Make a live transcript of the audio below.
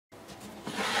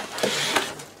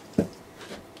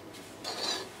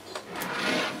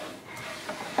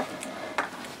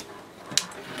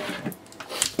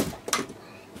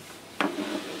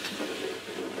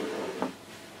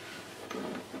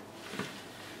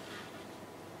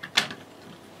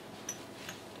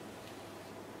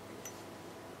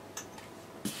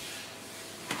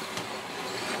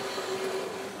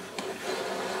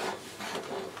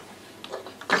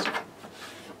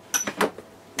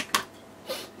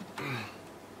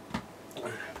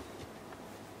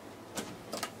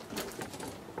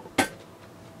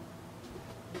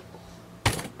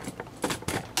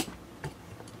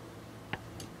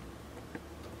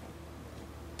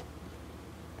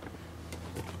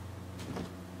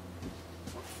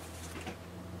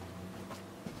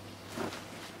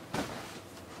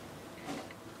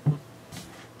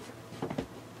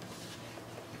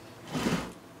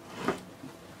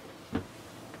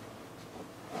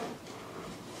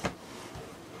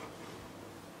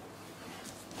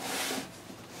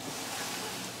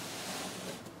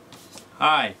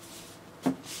Hi.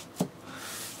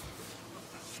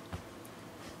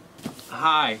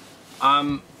 Hi.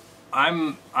 I'm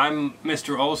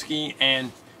Mr. Olski,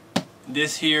 and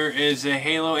this here is a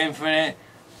Halo Infinite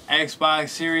Xbox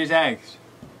Series X.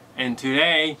 And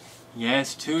today,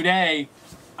 yes, today,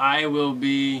 I will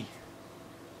be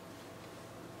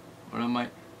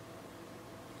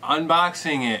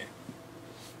unboxing it.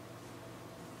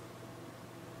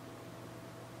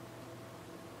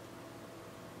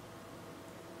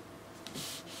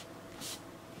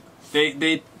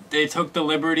 They took the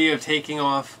liberty of taking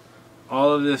off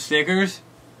all of the stickers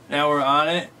that were on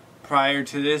it prior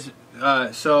to this,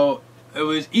 so it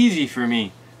was easy for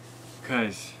me,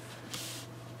 because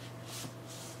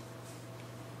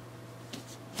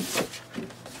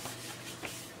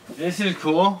this is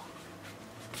cool.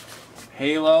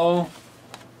 Halo.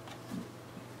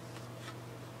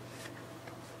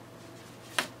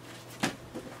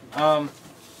 On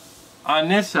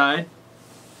this side,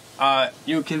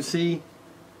 you can see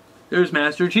there's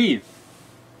Master Chief.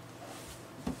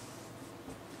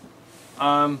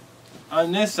 On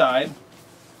this side,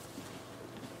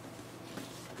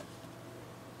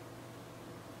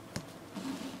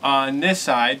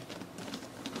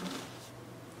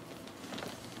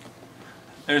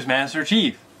 there's Master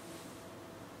Chief.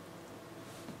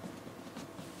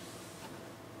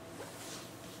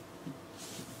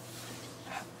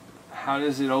 How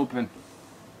does it open?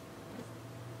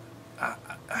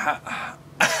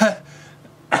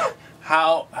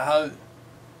 How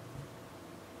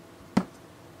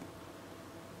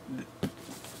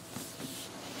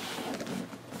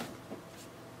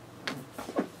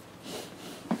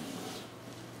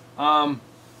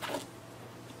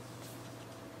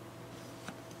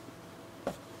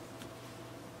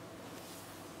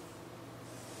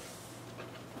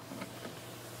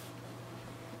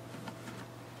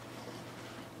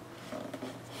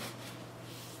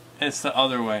it's the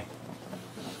other way.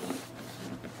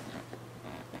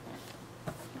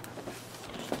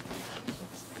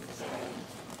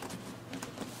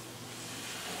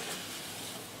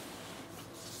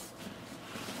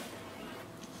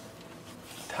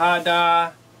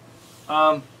 Ta-da!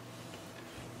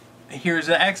 Here's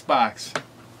the Xbox.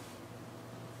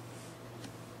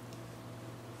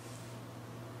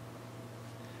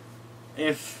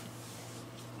 If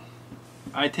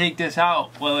I take this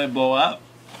out, will it blow up?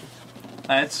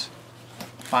 Let's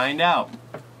find out.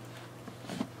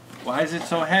 Why is it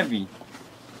so heavy?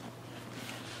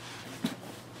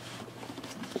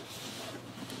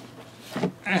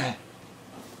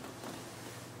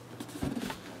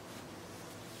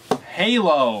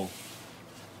 Halo.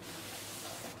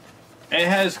 It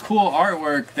has cool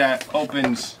artwork that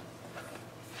opens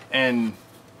and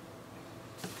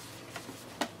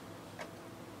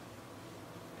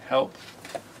help.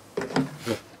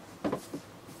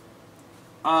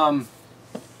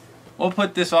 We'll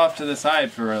put this off to the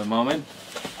side for a moment.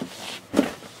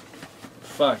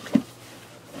 Fuck.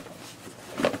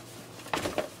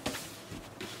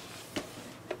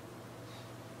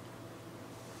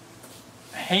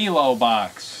 Halo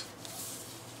box.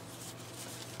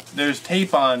 There's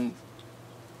tape on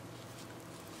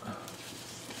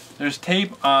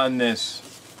this.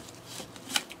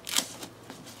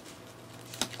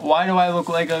 Why do I look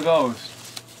like a ghost?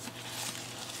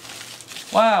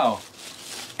 Wow,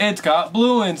 it's got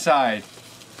blue inside.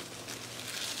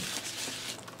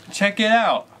 Check it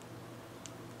out.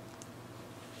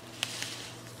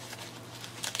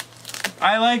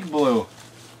 I like blue.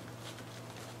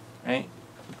 Right?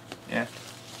 Yeah.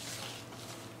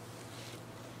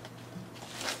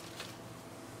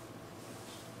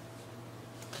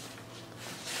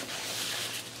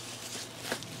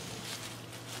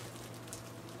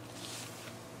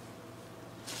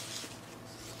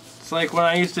 It's like when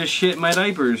I used to shit my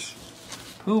diapers.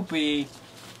 Poopy.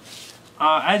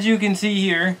 As you can see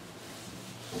here,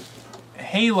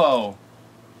 Halo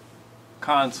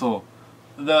console.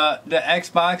 The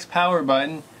Xbox power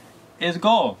button is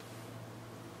gold.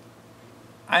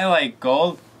 I like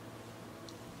gold.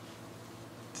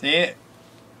 See it?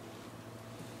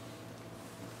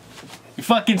 You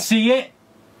fucking see it?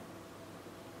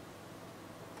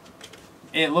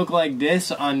 It looked like this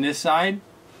on this side,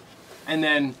 and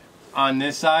then on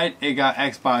this side it got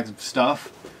Xbox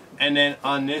stuff, and then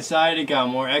on this side it got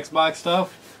more Xbox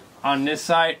stuff. On this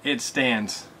side it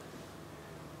stands,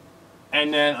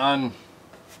 and then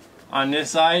on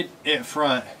this side it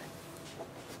front.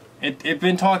 It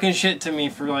been talking shit to me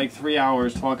for like 3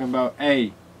 hours, talking about,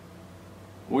 hey,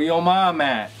 where your mom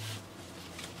at?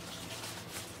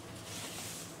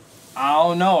 I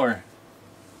don't know her.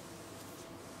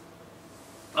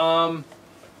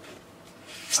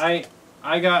 I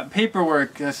got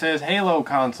paperwork that says Halo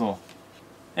console.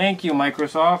 Thank you,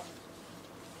 Microsoft.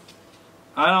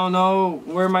 I don't know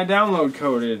where my download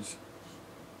code is.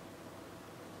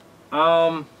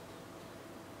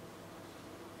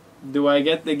 Do I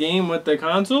get the game with the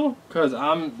console? Because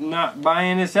I'm not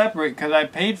buying it separate because I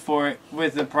paid for it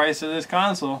with the price of this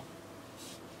console.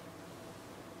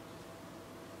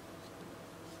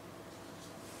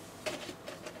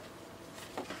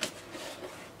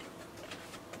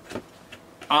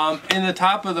 In the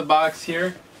top of the box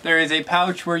here, there is a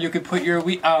pouch where you could put your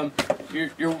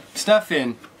stuff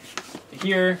in.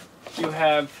 Here you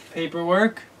have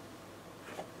paperwork.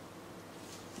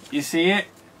 You see it?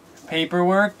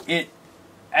 Paperwork.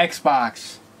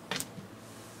 Xbox.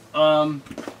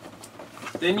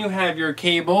 Then you have your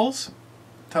cables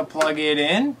to plug it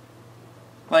in,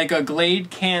 like a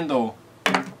Glade candle.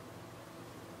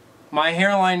 My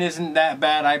hairline isn't that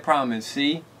bad, I promise.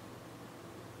 See?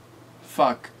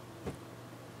 Fuck.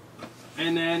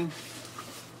 And then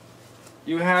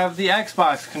you have the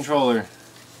Xbox controller.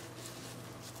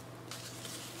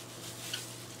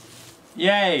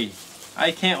 Yay!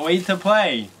 I can't wait to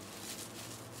play.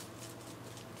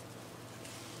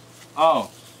 Oh,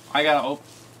 I gotta open.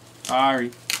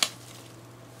 Sorry.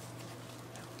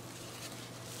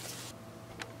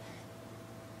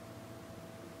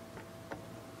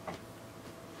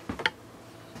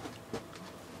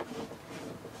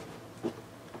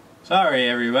 Sorry,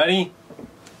 everybody.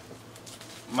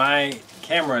 My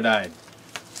camera died.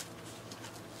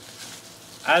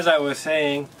 As I was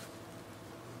saying,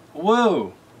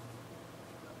 woo!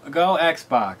 Go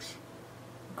Xbox.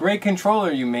 Great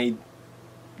controller you made.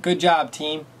 Good job,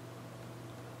 team.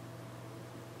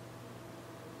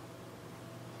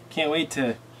 Can't wait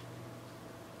to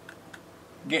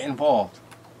get involved.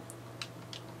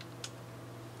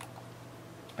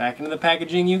 Back into the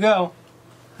packaging you go.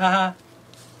 Haha.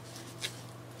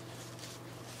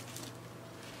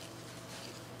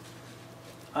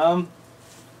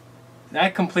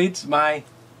 That completes my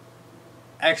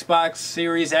Xbox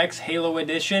Series X Halo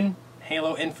Edition,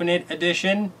 Halo Infinite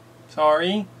Edition,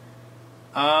 sorry,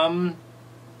 unboxing.